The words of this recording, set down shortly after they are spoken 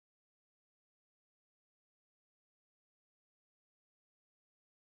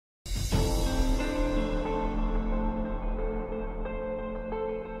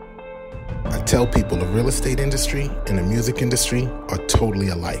tell people the real estate industry and the music industry are totally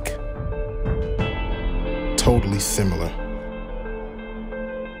alike. Totally similar.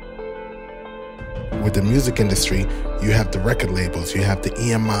 With the music industry, you have the record labels, you have the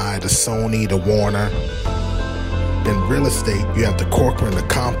EMI, the Sony, the Warner. In real estate, you have the Corcoran, the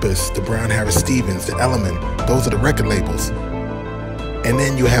Compass, the Brown Harris Stevens, the Element. Those are the record labels. And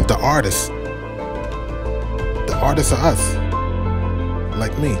then you have the artists. The artists are us,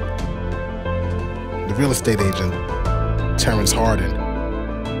 like me. The real estate agent, Terrence,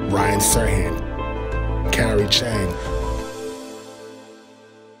 Ryan Serhant, Carrie Chang.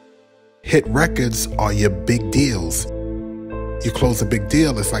 Hit records are your big deals. You close a big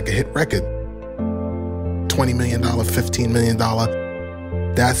deal, it's like a hit record. $20 million, $15 million.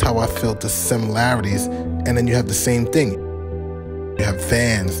 That's how I felt the similarities. And then you have the same thing. You have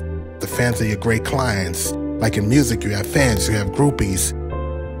fans. The fans are your great clients. Like in music, you have fans, you have groupies.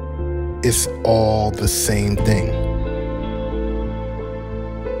 It's all the same thing,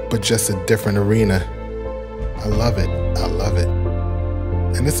 but just a different arena. I love it. I love it.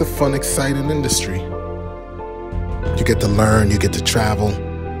 And it's a fun, exciting industry. You get to learn, you get to travel,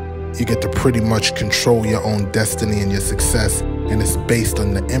 you get to pretty much control your own destiny and your success, and it's based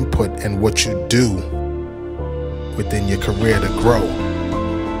on the input and what you do within your career to grow.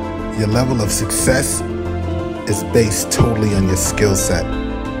 Your level of success is based totally on your skill set,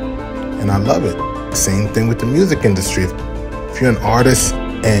 and I love it. Same thing with the music industry. If you're an artist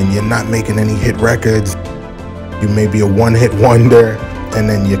and you're not making any hit records, you may be a one-hit wonder, and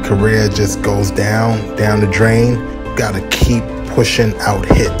then your career just goes down the drain. You gotta keep pushing out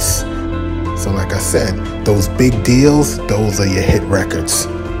hits. So like I said, those big deals, those are your hit records.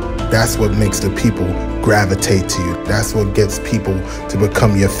 That's what makes the people gravitate to you. That's what gets people to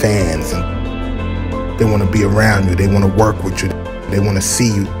become your fans. And they want to be around you. They want to work with you. They want to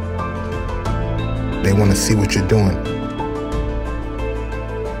see you. They want to see what you're doing.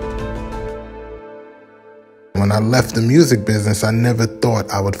 When I left the music business, I never thought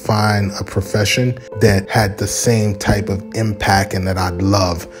I would find a profession that had the same type of impact and that I'd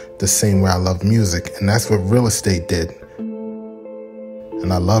love the same way I love music. And that's what real estate did.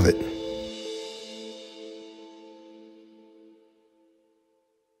 And I love it.